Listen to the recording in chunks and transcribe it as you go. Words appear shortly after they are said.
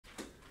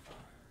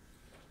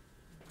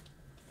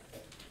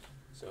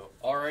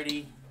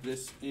Alrighty,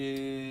 this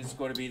is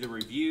going to be the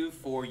review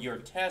for your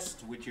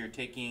test, which you're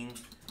taking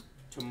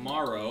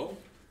tomorrow.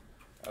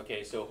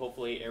 Okay, so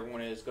hopefully everyone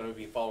is going to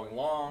be following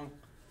along.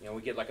 You know,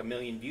 we get like 1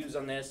 million views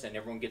on this and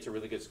everyone gets a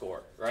really good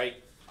score,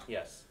 right?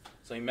 Yes.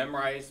 So you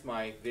memorize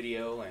my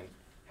video and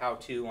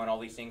how-to on all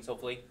these things,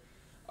 hopefully.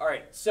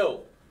 Alright,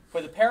 so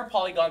for the pair of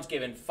polygons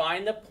given,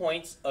 find the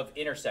points of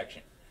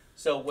intersection.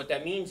 So what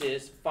that means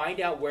is find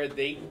out where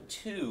they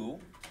two,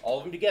 all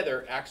of them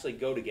together, actually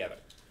go together.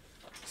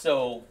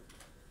 So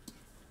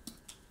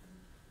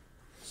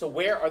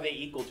where are they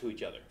equal to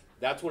each other?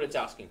 That's what it's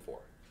asking for.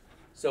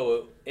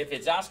 So if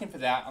it's asking for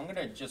that, I'm going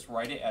to just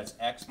write it as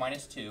x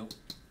minus 2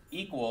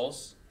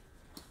 equals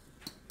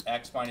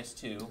x minus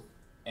 2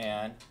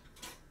 and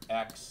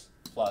x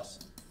plus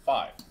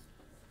 5.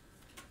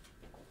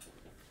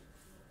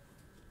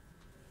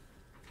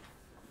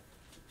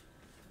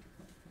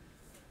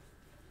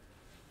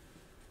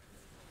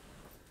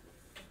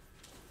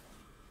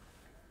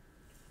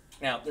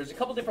 Now, there's a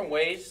couple different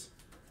ways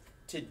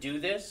to do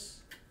this.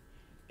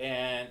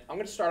 And I'm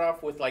going to start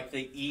off with like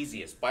the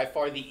easiest, by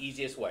far the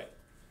easiest way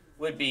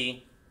would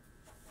be,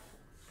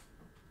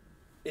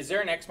 is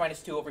there an x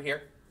minus 2 over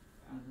here?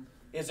 Mm-hmm.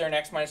 Is there an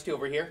x minus 2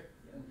 over here?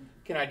 Yeah.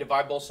 Can I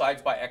divide both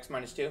sides by x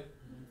minus 2? Mm-hmm.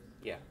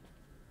 Yeah.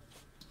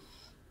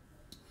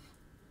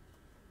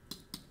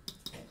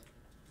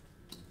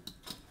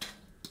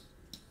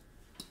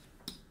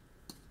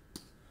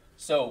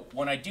 So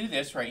when I do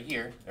this right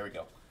here, there we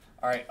go.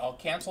 All right, I'll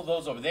cancel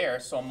those over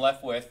there, so I'm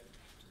left with,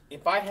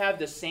 if I have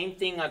the same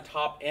thing on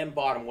top and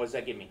bottom, what does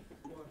that give me?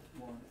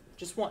 1.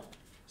 Just 1.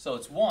 So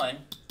it's 1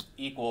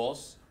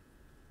 equals,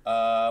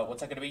 what's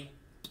that going to be?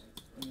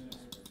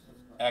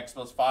 X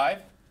plus 5.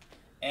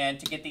 And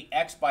to get the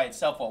x by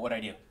itself, what would I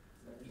do?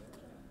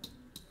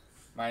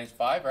 Minus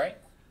 5, right?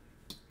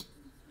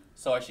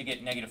 So I should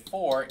get negative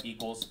 4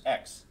 equals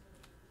x.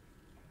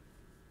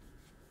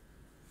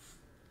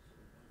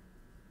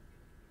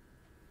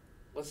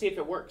 Let's see if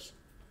it works.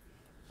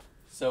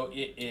 So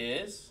it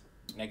is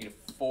negative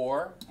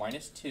 4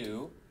 minus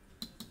 2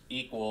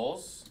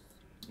 equals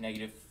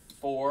negative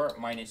 4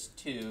 minus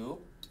 2,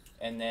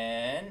 and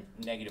then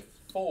negative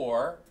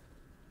 4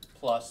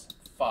 plus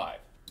 5.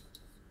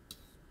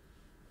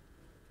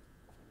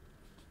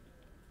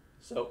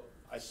 So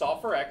I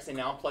solved for x, and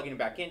now I'm plugging it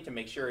back in to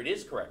make sure it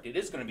is correct. It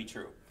is going to be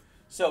true.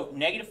 So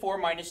negative 4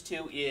 minus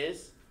 2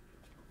 is,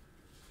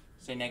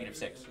 say negative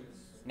 6.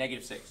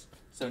 Negative 6.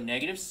 So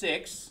negative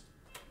 6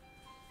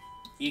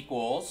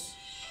 equals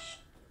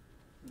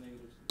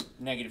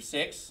negative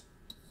 6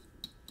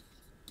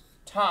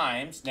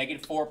 times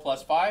negative 4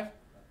 plus 5?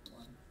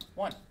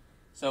 1.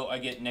 So I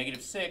get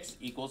negative 6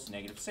 equals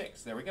negative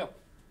 6. There we go.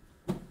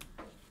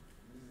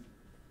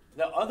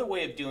 The other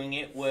way of doing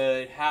it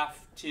would have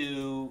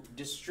to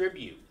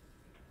distribute.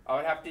 I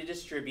would have to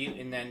distribute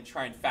and then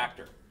try and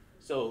factor.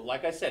 So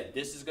like I said,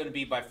 this is going to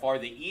be by far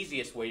the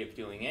easiest way of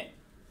doing it.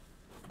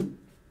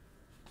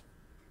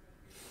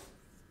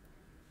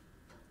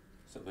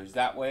 So there's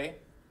that way.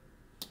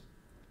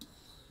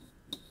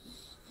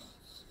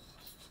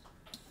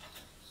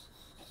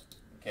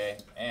 Okay,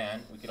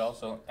 and we could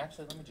also,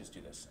 actually let me just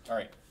do this. All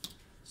right,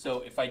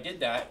 so if I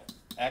did that,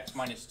 x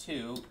minus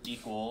 2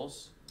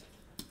 equals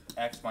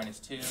x minus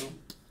 2,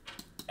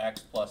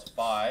 x plus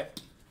 5.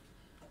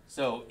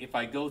 So if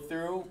I go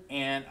through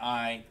and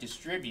I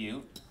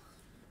distribute,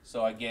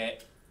 so I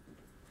get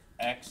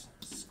x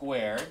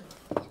squared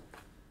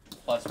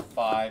plus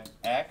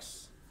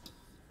 5x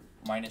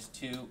minus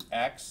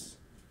 2x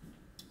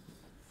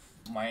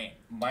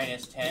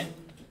minus 10.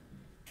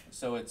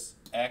 So it's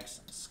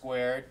x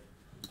squared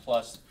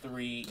plus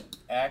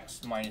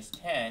 3x minus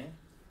 10,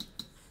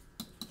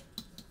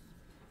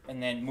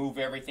 and then move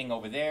everything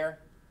over there.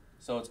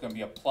 So it's going to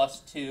be a plus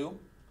 2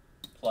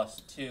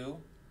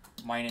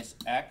 minus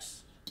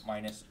x,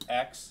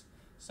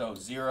 so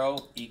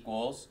 0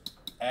 equals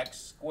x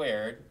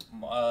squared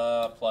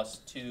plus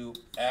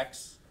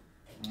 2x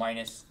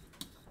minus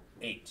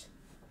 8.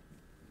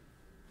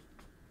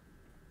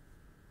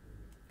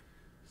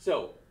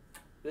 So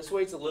this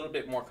way it's a little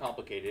bit more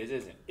complicated,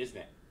 isn't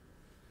it?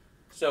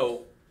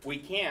 So we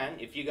can,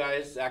 if you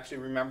guys actually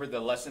remember the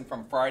lesson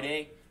from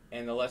Friday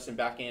and the lesson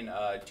back in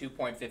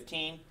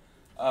 2.15,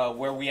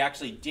 where we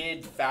actually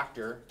did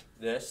factor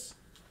this.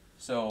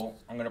 So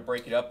I'm going to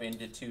break it up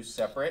into 2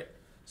 separate.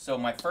 So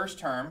my first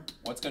term,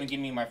 what's going to give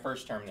me my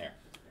first term there?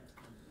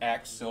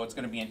 X. So it's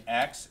going to be an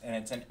x, and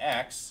it's an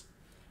x.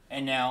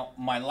 And now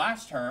my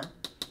last term,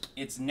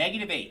 it's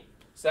negative 8.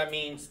 So that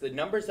means the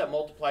numbers that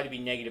multiply to be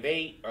negative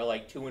 8 are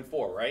like 2 and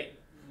 4, right?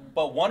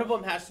 But one of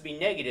them has to be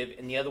negative,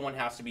 and the other one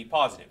has to be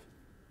positive.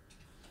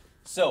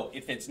 So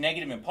if it's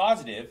negative and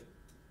positive,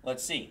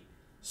 let's see.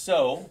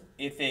 So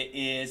if it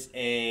is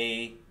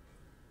a,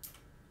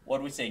 what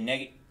do we say,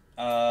 negative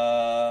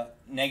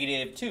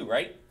 2,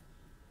 right?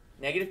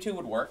 Negative 2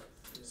 would work.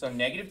 So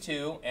negative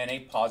 2 and a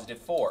positive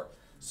 4.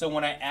 So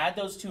when I add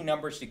those two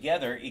numbers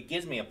together, it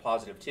gives me a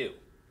positive 2.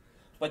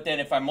 But then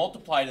if I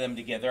multiply them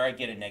together, I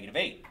get a negative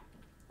 8.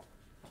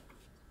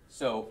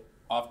 So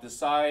off the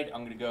side,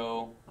 I'm going to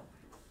go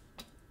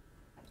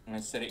I'm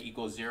going to set it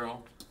equals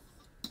 0.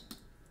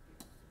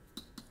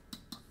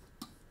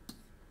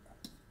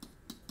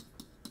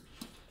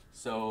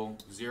 So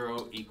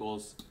 0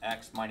 equals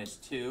x minus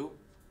 2.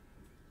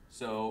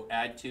 So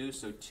add 2,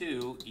 so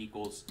 2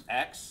 equals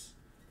x.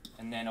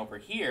 And then over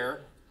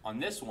here, on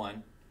this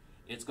one,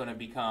 it's going to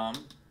become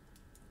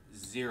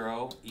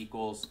 0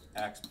 equals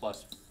x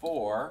plus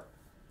 4.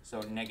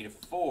 So negative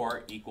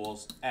 4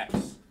 equals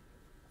x.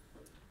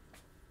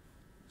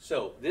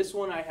 So this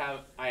one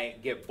I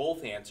get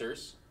both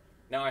answers.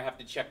 Now I have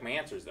to check my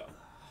answers though.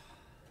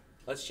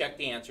 Let's check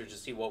the answers to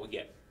see what we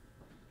get.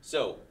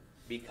 So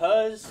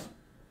because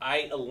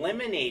I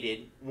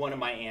eliminated one of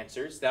my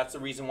answers, that's the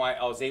reason why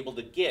I was able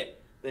to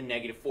get the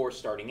negative 4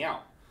 starting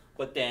out.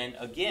 But then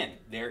again,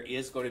 there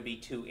is going to be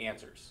 2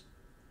 answers.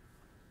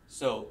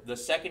 So the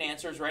second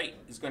answer is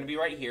going to be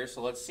right here.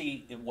 So let's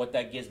see what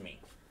that gives me.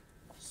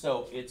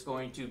 So it's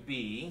going to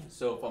be,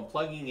 so if I'm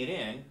plugging it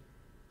in,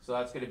 so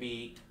that's going to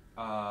be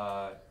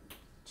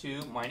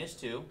 2 minus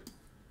 2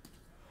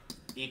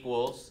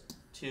 equals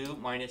 2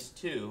 minus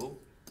 2,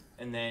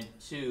 and then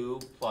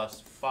 2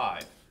 plus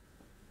 5.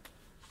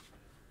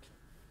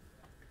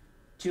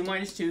 2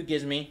 minus 2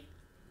 gives me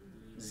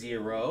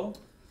 0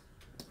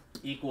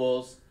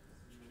 equals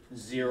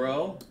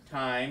 0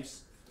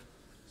 times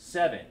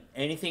 7.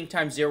 Anything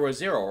times 0 is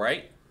 0,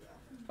 right?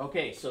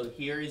 Okay, so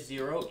here is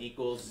 0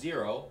 equals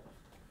 0.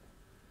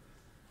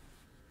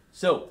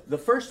 So the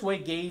first way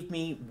gave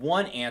me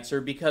one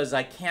answer because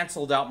I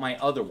canceled out my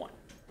other one.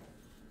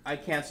 I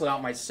canceled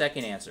out my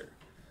second answer.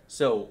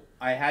 So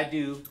I had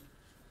to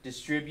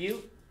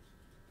distribute,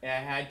 and I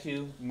had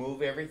to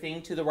move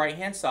everything to the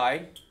right-hand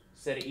side,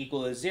 set it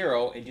equal to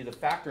 0, and do the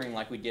factoring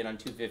like we did on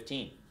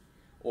 215,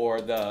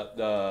 or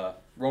the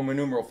Roman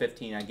numeral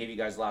 15 I gave you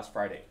guys last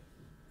Friday.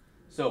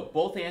 So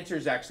both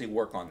answers actually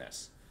work on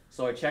this.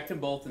 So I checked them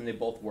both, and they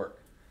both work.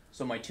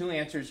 So my 2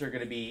 answers are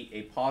going to be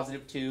a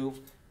positive 2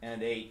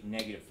 and a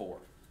negative 4.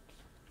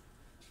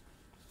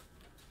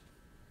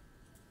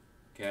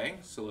 Okay,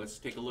 so let's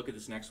take a look at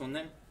this next one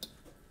then.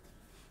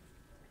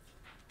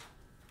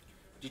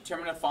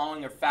 Determine the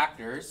following are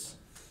factors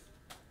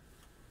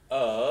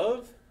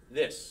of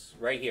this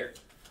right here.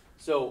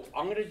 So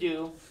I'm going to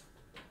do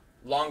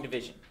long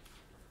division.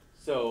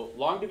 So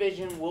long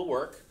division will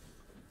work.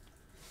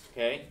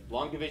 Okay,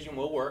 long division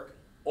will work.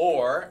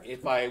 Or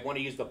if I want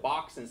to use the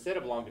box instead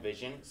of long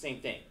division,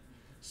 same thing.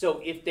 So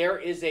if there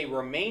is a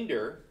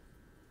remainder,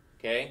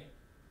 okay,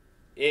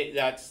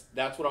 that's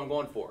what I'm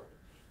going for.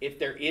 If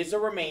there is a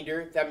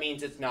remainder, that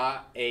means it's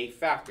not a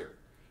factor.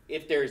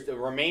 If the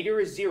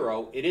remainder is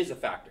 0, it is a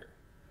factor.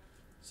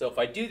 So if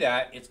I do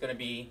that, it's going to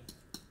be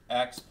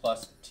x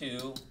plus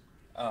 2,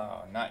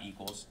 not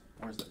equals,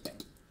 where's the thing?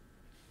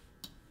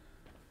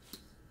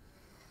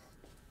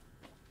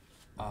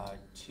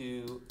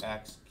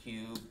 2x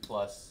cubed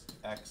plus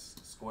x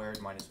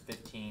squared minus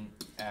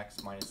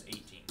 15x minus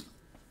 18.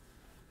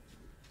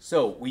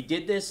 So we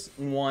did this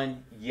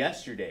one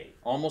yesterday,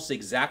 almost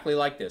exactly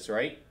like this,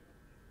 right?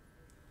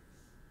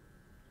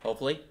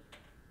 Hopefully.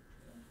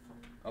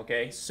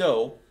 Okay,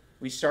 so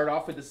we start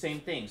off with the same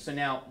thing. So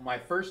now my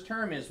first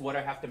term is what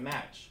I have to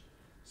match.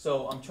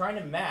 So I'm trying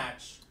to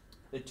match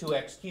the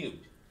 2x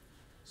cubed.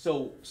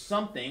 So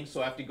something,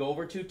 so I have to go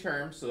over 2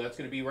 terms, so that's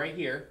going to be right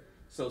here.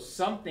 So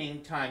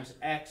something times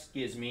x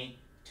gives me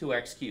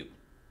 2x cubed.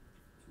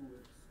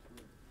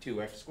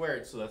 2x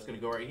squared, so that's going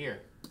to go right here.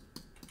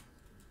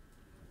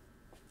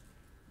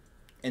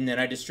 And then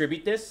I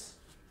distribute this.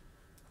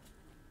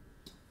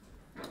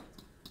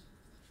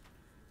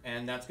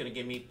 And that's going to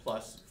give me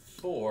plus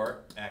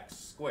 4x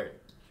squared.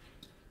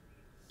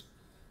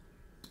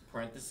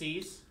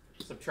 Parentheses,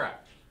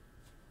 subtract.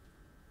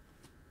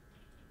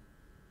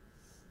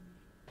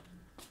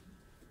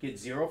 Get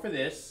 0 for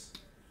this,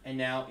 and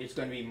now it's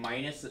going to be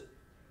minus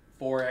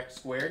 4x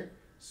squared.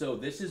 So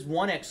this is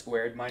 1x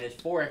squared minus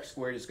 4x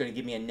squared is going to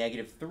give me a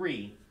negative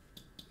 3x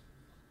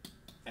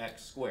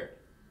squared.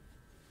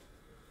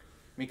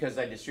 Because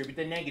I distribute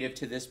the negative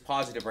to this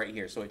positive right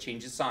here, so it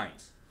changes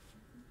signs.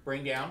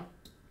 Bring down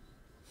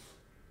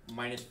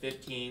minus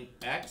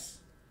 15x.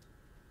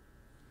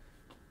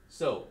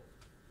 So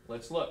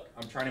let's look.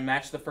 I'm trying to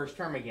match the first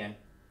term again.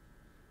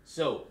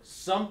 So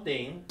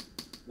something,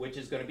 which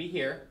is going to be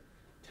here,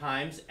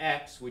 times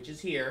x, which is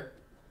here,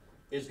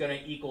 is going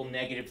to equal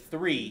negative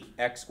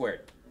 3x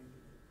squared.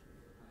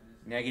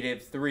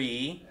 Negative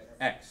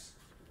 3x.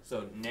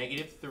 So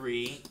negative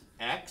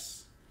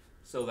 3x.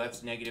 So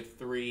that's negative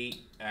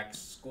 3x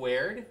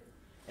squared.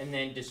 And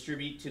then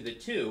distribute to the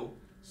 2.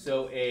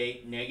 So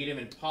a negative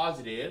and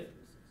positive,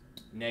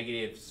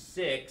 negative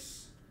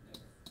 6x,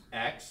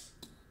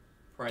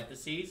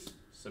 parentheses,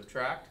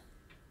 subtract.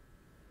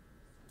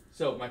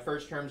 So my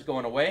first term's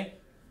going away.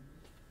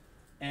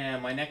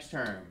 And my next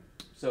term,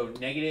 so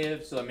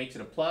negative, so that makes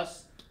it a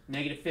plus.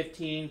 Negative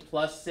 15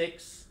 plus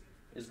 6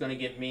 is going to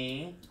give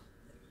me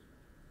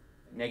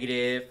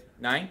negative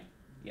 9.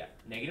 Yeah,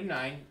 negative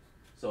 9.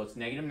 So it's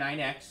negative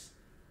 9x.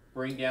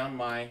 Bring down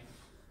my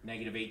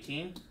negative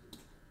 18.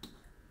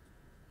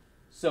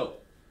 So,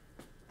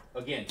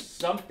 again,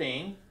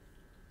 something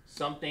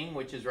something,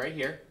 which is right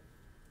here,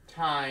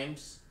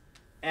 times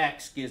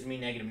x gives me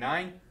negative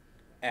 9,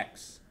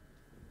 x.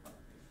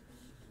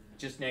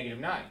 Just negative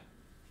 9.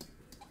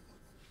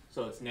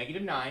 So it's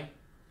negative 9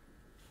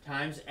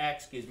 times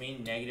x gives me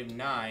negative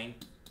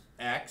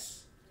 9x.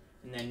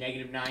 And then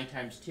negative 9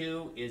 times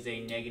 2 is a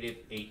negative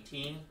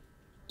 18.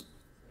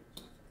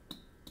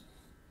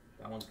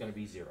 That one's going to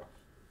be 0.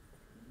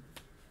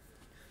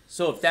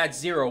 So if that's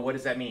 0, what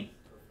does that mean?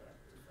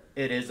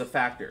 It is a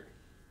factor.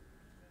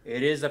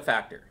 It is a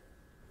factor.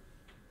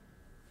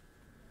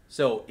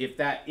 So if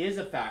that is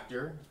a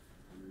factor,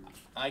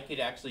 I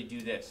could actually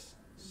do this.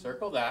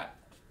 Circle that.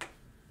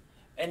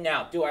 And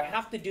now, do I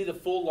have to do the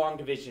full long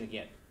division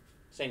again?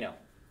 Say no.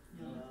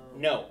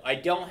 No, I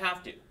don't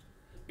have to.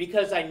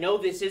 Because I know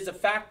this is a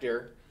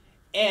factor,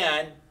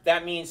 and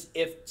that means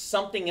if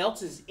something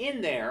else is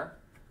in there,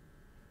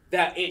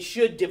 that it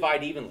should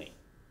divide evenly.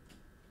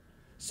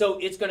 So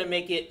it's going to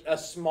make it a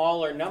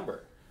smaller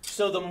number.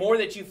 So the more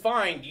that you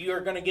find,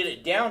 you're going to get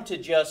it down to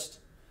just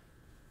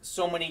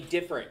so many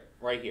different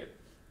right here.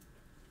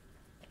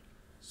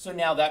 So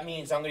now that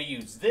means I'm going to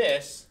use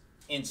this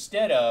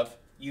instead of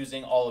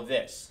using all of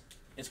this.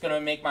 It's going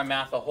to make my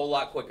math a whole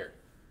lot quicker.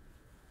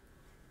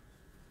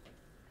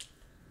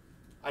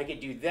 I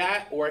could do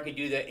that, or I could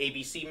do the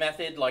ABC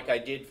method like I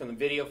did from the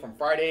video from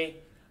Friday.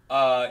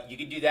 You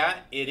could do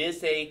that. It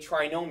is a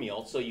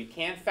trinomial, so you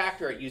can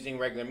factor it using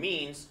regular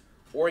means,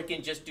 or you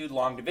can just do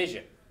long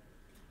division.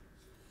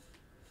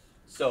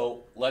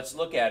 So let's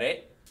look at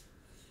it.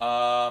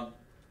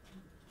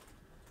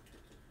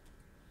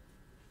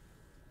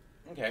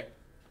 Okay,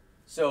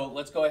 so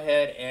let's go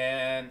ahead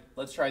and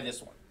let's try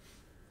this one.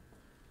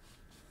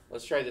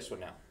 Let's try this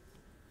one now.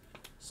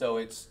 So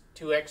it's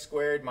 2x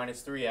squared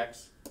minus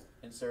 3x.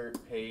 Insert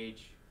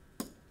page.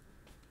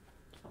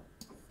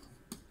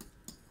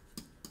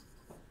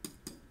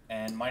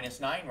 And minus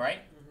 9, right?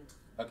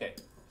 Mm-hmm. Okay,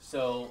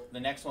 so the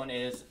next one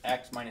is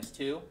x minus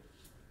 2.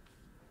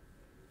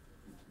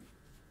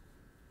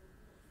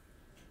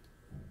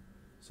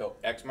 So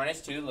x minus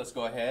 2, let's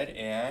go ahead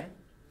and...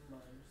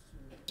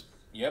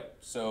 Yep,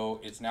 so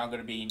it's now going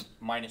to be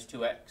minus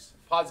 2x.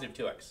 Positive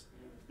 2x.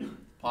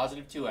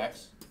 Positive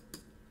 2x.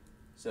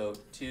 So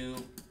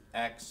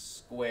 2x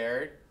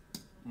squared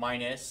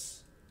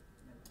minus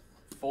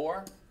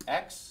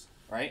 4x,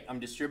 right? I'm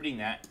distributing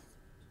that.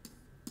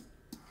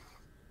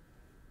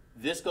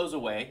 This goes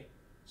away,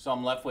 so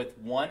I'm left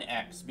with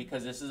 1x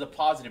because this is a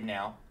positive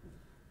now.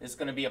 It's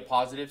going to be a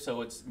positive, so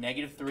it's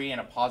negative 3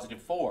 and a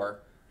positive 4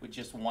 with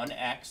just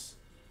 1x.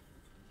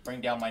 Bring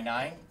down my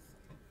 9.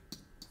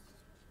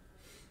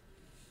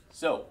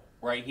 So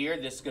right here,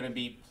 this is going to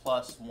be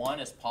plus 1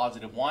 is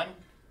positive 1,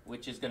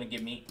 which is going to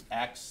give me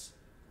x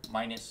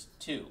minus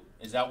 2.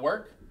 Does that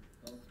work?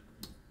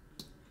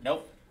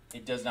 Nope,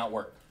 it does not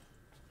work.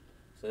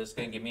 So this is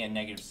going to give me a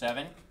negative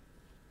 7.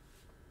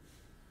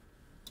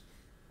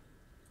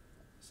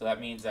 So that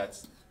means that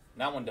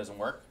one doesn't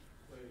work.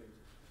 Wait,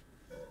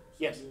 so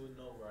yes? you would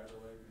know right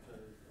away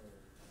because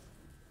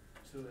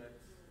 2x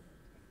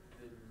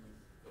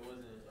it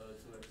wasn't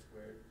 2x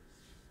squared.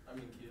 I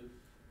mean cubed.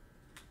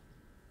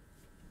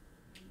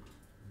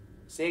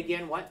 Say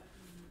again, what?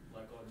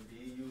 Like on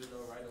D, you would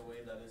know right away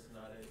that it's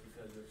not it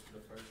because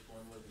the first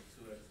one wasn't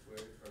 2x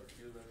squared or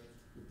cubed.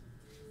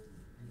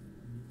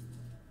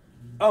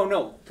 Oh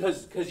no,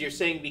 because you're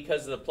saying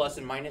because of the plus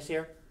and minus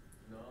here?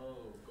 No,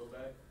 go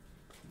back.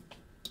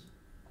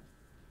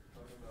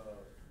 Talking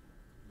about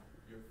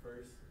your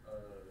first,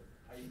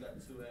 how you got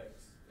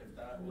 2x. If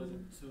that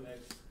wasn't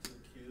 2x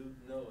cubed,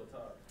 no,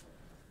 top.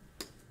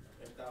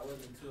 If that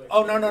wasn't 2x.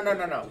 Oh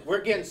no. We're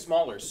getting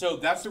smaller. So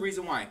that's the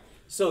reason why.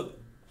 So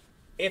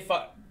if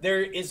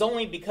there is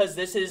only because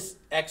this is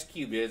x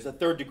cubed, it is a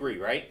third degree,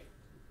 right?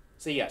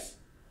 So yes,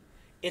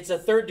 it's a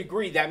third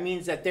degree. That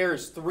means that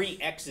there's 3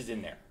 x's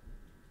in there.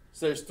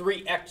 So there's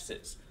 3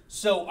 x's.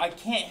 So I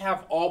can't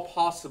have all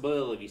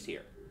possibilities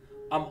here.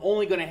 I'm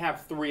only going to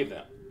have 3 of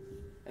them.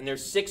 And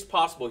there's 6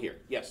 possible here.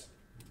 Yes?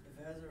 If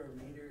it has a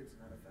remainder, it's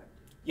not a factor.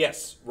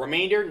 Yes,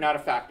 remainder, not a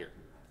factor.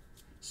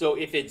 So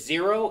if it's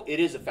 0, it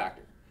is a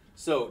factor.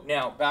 So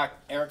now back,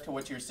 Eric, to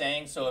what you're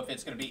saying. So if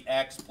it's going to be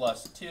x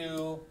plus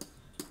 2,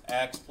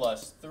 x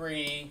plus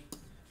 3,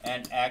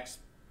 and x,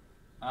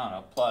 I don't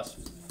know, plus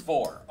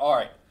 4. All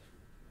right.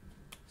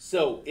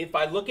 So if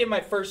I look at my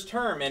first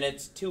term and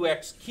it's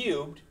 2x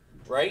cubed,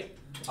 right,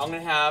 I'm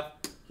going to have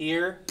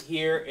here,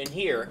 here, and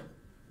here,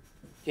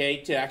 okay,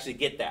 to actually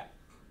get that.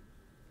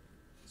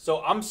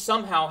 So I'm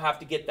somehow have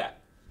to get that.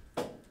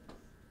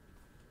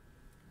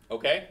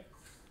 Okay?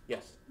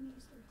 Yes?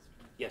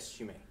 Yes,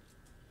 you may.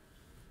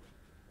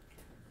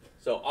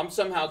 So I'm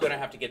somehow going to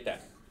have to get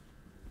that.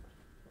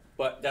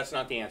 But that's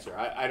not the answer.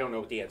 I don't know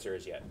what the answer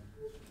is yet.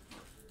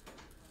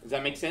 Does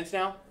that make sense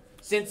now?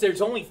 Since there's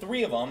only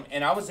 3 of them,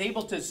 and I was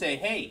able to say,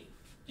 hey,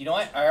 you know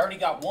what? I already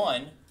got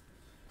 1.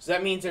 So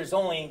that means there's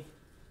only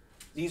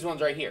these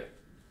ones right here.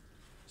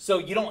 So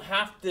you don't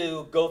have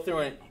to go through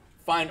and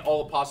find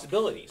all the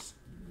possibilities.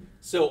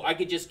 So I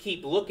could just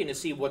keep looking to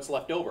see what's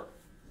left over.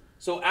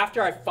 So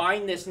after I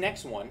find this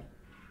next one,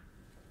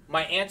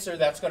 my answer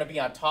that's going to be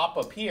on top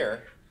up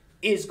here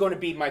is going to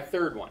be my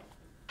third one.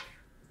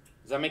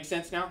 Does that make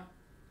sense now?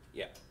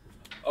 Yeah.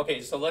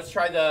 Okay, so let's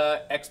try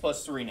the x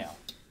plus 3 now.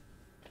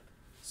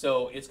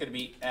 So it's going to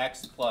be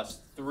x plus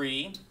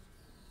 3,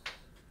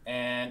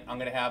 and I'm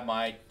going to have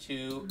my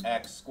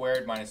 2x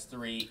squared minus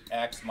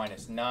 3x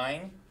minus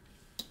 9.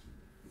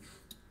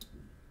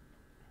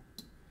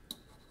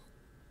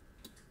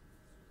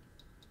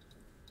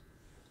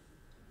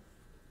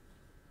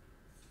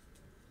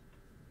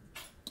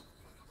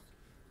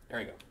 There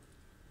we go.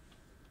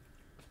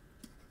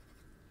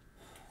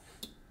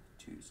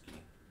 2 ski.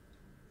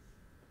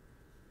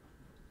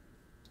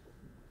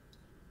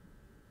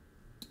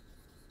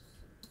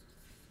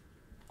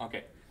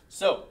 Okay,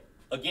 so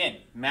again,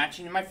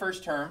 matching in my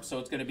first term, so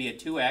it's going to be a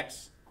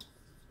 2x.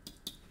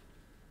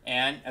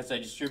 And as I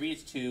distribute,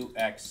 it's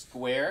 2x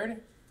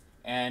squared.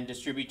 And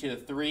distribute to the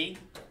 3,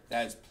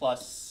 that is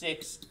plus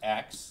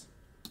 6x.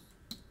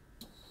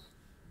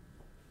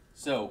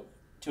 So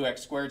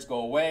 2x squareds go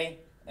away,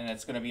 and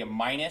it's going to be a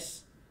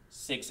minus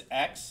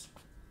 6x.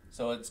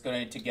 So it's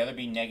going to together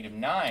be negative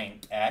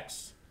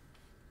 9x.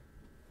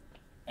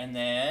 And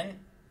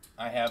then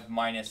I have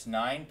minus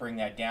 9, bring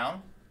that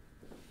down.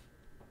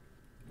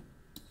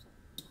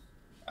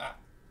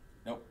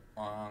 Nope,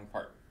 wrong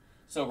part.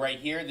 So right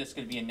here, this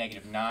could be a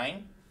negative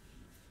 9.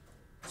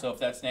 So if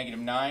that's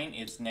negative 9,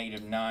 it's negative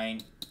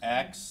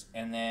 9x,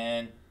 and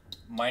then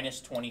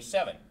minus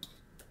 27.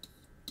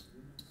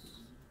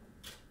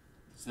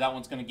 So that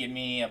one's going to give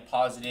me a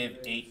positive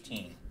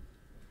 18.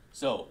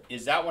 So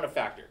is that one a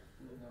factor?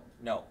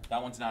 No,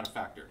 that one's not a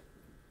factor.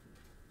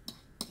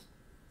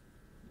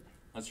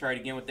 Let's try it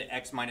again with the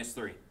x minus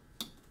 3.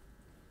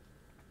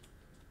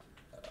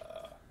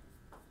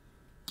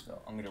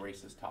 So I'm going to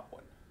erase this top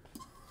one.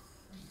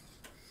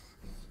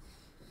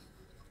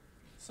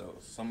 So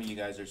some of you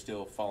guys are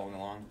still following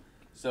along.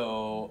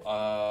 So,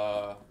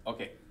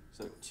 okay,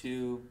 so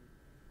 2x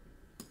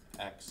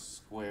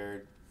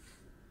squared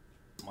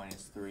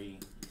minus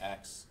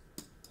 3x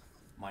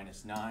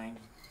minus 9,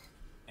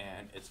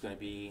 and it's going to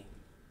be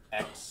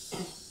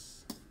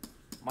x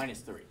minus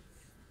 3.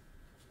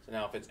 So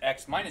now if it's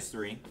x minus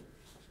 3,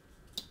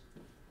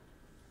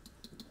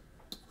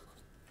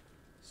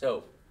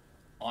 so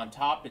on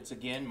top it's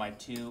again my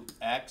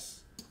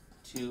 2x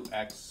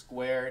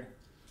squared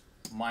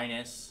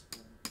minus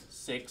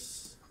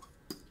 6x.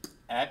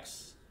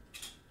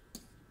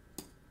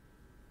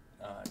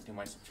 Do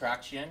my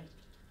subtraction.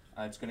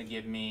 It's going to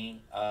give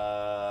me,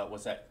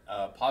 what's that,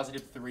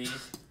 positive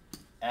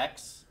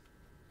 3x.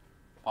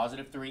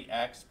 Positive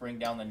 3x, bring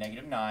down the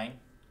negative 9.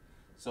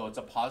 So it's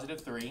a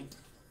positive 3. And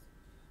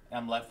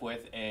I'm left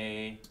with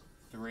a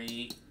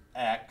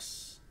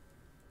 3x.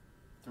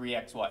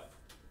 3x what?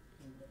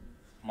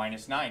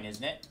 Minus 9,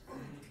 isn't it?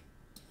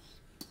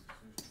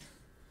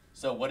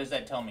 So what does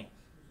that tell me?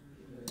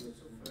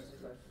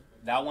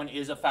 That one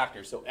is a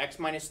factor. So x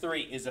minus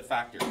 3 is a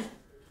factor.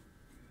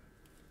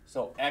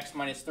 So x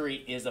minus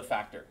 3 is a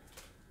factor.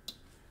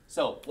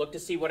 So look to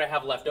see what I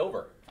have left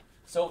over.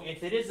 So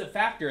if it is a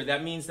factor,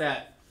 that means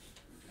that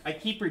I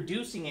keep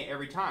reducing it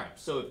every time.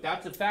 So if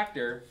that's a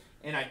factor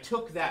and I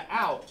took that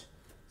out,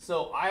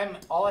 so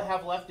all I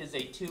have left is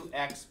a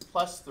 2x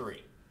plus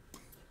 3.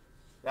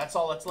 That's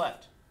all that's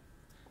left.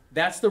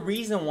 That's the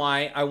reason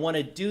why I want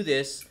to do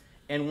this,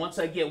 and once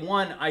I get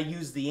one, I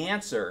use the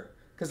answer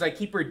because I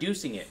keep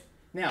reducing it.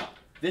 Now,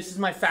 this is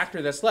my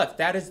factor that's left.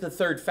 That is the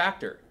third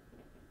factor.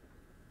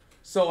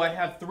 So I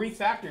have 3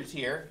 factors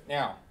here.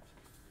 Now,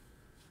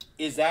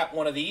 is that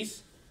one of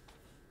these?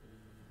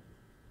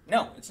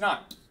 No, it's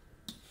not.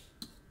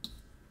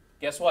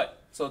 Guess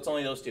what? So it's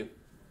only those 2.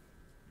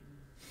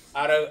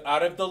 Out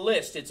of the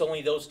list, it's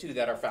only those 2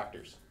 that are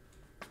factors.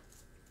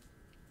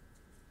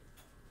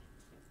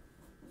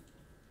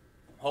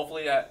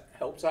 Hopefully that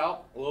helps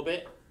out a little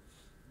bit.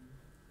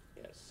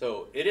 Yes,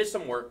 so it is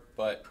some work,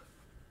 but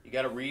you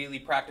got to really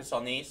practice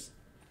on these.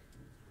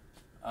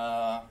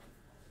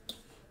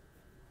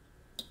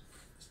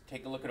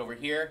 Take a look at over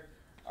here.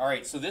 All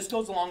right, so this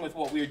goes along with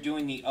what we were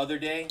doing the other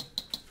day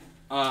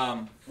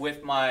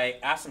with my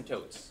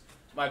asymptotes,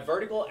 my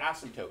vertical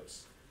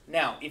asymptotes.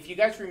 Now, if you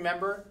guys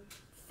remember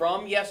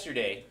from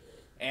yesterday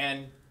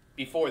and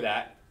before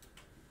that,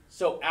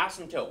 so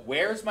asymptote,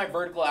 where's my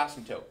vertical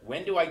asymptote?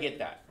 When do I get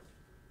that?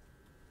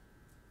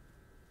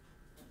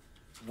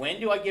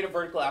 When do I get a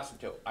vertical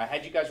asymptote? I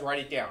had you guys write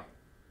it down.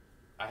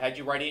 I had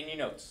you write it in your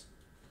notes.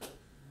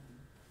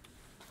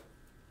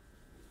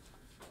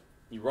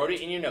 You wrote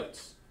it in your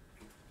notes.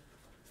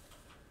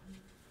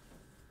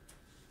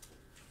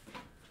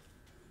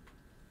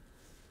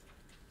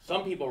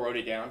 Some people wrote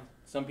it down.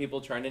 Some people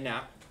trying to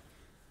nap.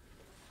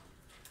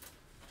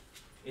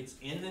 It's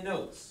in the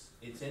notes.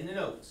 It's in the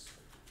notes.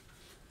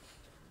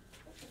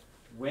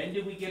 When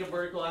did we get a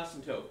vertical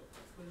asymptote?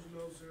 There's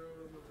no 0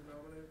 in the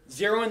denominator.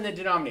 0 in the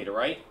denominator,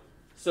 right?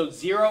 So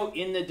 0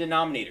 in the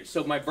denominator.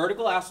 So my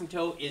vertical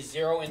asymptote is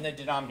 0 in the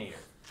denominator.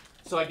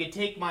 So I could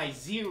take my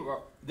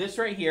 0, this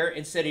right here,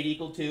 and set it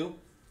equal to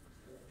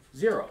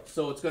 0.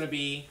 So it's going to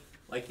be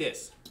like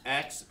this.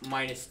 X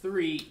minus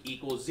 3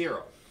 equals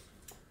 0.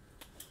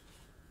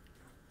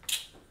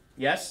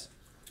 Yes?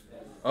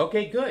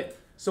 Okay, good.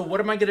 So what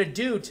am I going to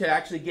do to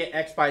actually get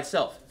x by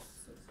itself?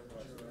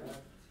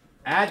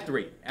 Add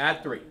 3.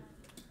 Add 3.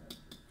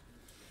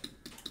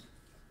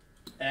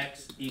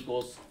 X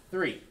equals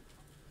 3.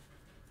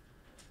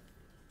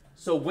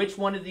 So which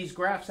one of these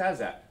graphs has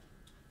that?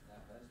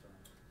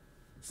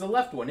 It's the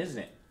left one, isn't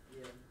it?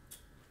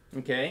 Yeah.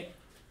 Okay.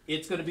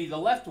 It's going to be the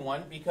left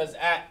one because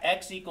at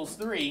x equals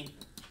 3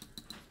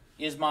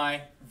 is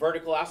my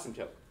vertical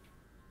asymptote.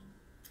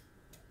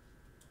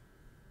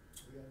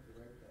 We have to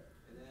write that.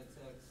 And then it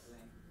says,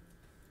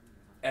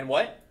 And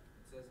what? it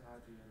says how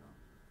do you know?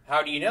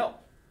 How do you know?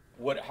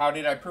 How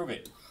did I prove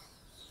it?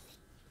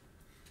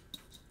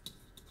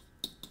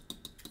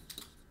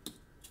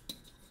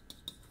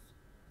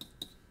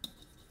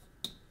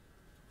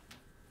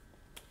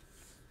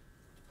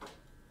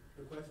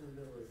 The question is,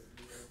 you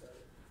write that.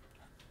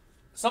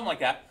 Something like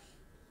that.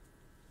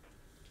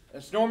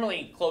 It's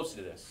normally close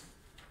to this.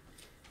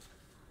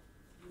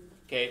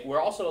 Okay,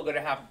 we're also going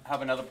to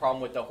have another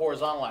problem with the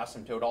horizontal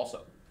asymptote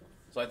also.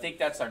 So I think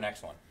that's our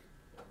next one.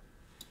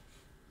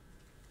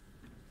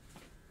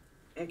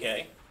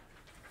 Okay.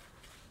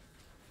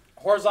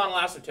 Horizontal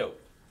asymptote.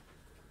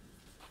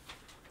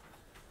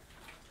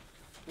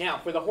 Now,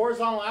 for the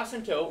horizontal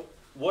asymptote,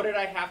 what did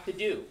I have to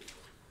do?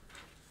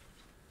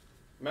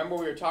 Remember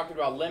we were talking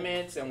about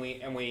limits and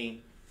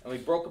we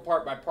broke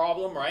apart my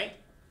problem, right?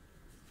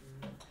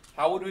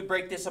 How would we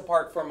break this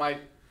apart for my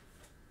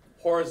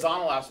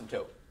horizontal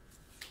asymptote?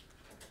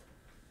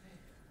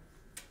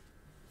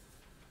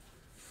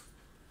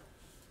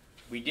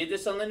 We did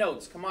this on the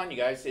notes. Come on, you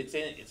guys. It's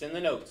in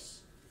the notes.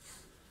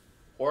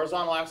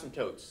 Horizontal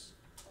asymptotes.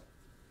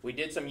 We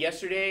did some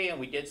yesterday and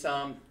we did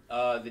some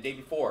the day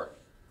before.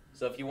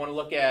 So if you want to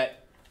look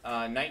at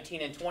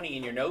 19 and 20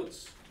 in your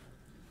notes,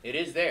 it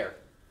is there.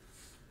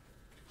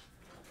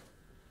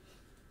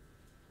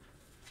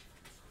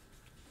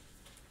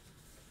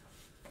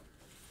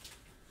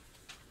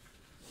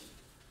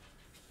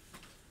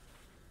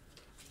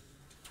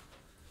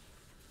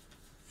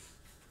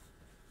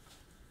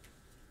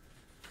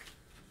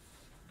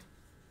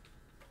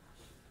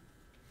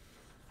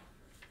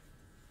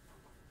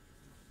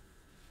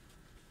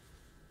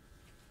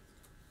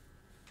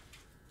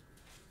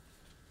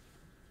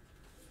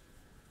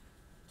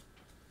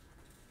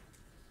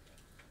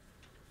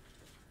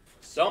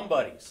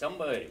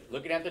 Somebody,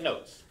 looking at the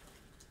notes.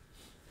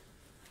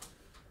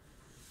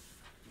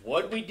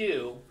 What did we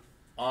do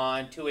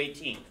on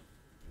 218?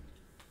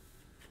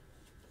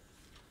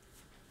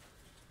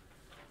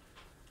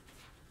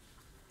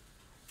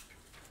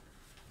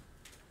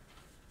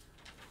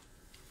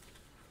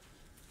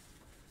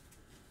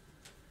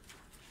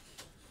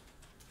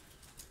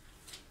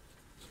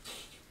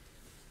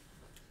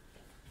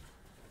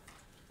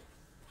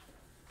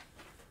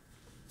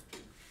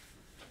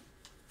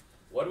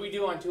 What do we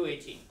do on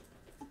 218?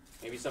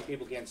 Maybe some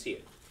people can't see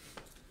it.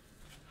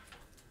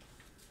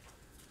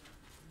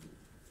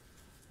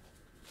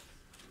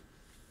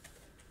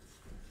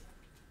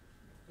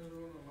 When the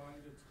line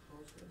gets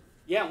closer.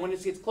 Yeah, when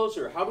it gets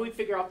closer, how do we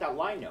figure out that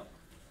line now?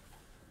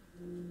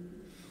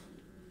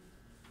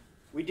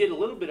 We did a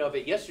little bit of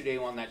it yesterday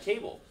on that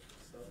table.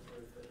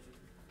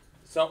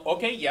 So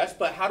okay, yes,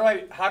 but how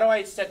do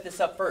I set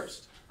this up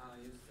first?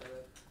 You set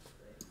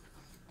it.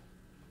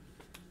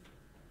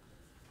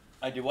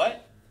 I do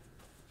what?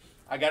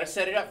 I got to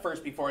set it up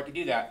first before I can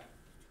do that.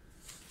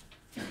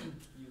 You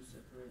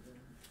separate them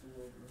 2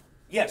 over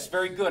Yes,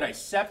 very good. I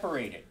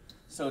separate it.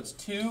 So it's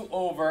 2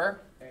 over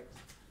x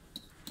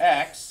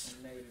x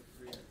and negative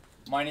 3x.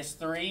 minus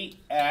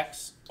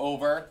 3x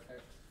over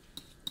X.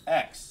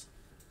 x.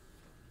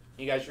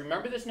 You guys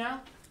remember this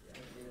now?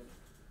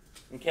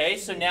 Yeah. Okay,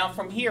 so now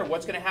from here,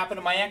 what's going to happen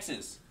to my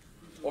x's?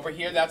 Over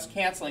here, that's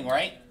canceling,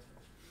 right?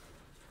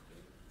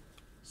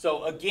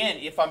 So again,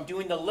 if I'm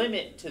doing the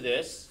limit to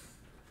this,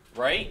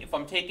 right? If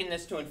I'm taking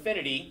this to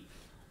infinity,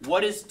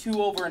 what is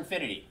 2 over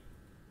infinity?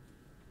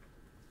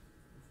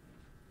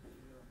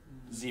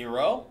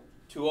 0.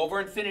 2 over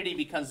infinity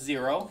becomes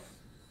 0.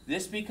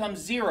 This becomes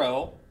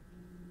 0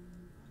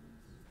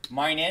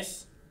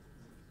 minus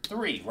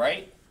 3,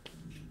 right?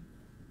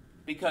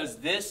 Because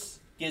this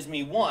gives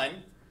me 1.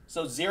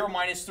 So 0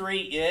 minus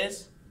 3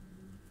 is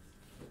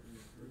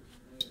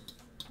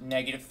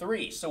negative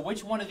 3. So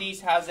which one of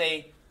these has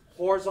a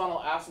horizontal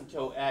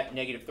asymptote at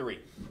negative 3?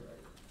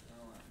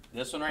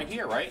 This one right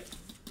here, right?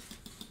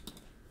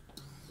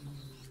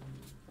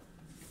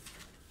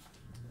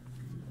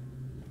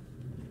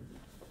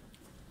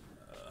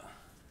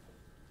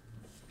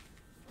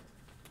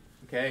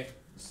 Okay,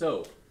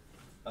 so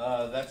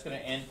that's going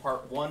to end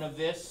part 1 of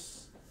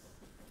this.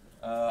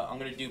 I'm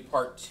going to do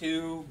part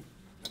 2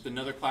 with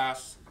another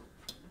class.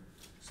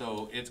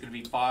 So it's going to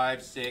be 5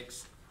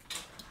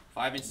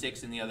 and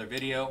 6 in the other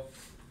video.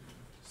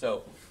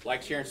 So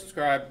like, share, and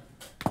subscribe.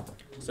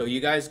 So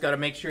you guys got to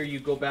make sure you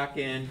go back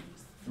and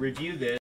review this.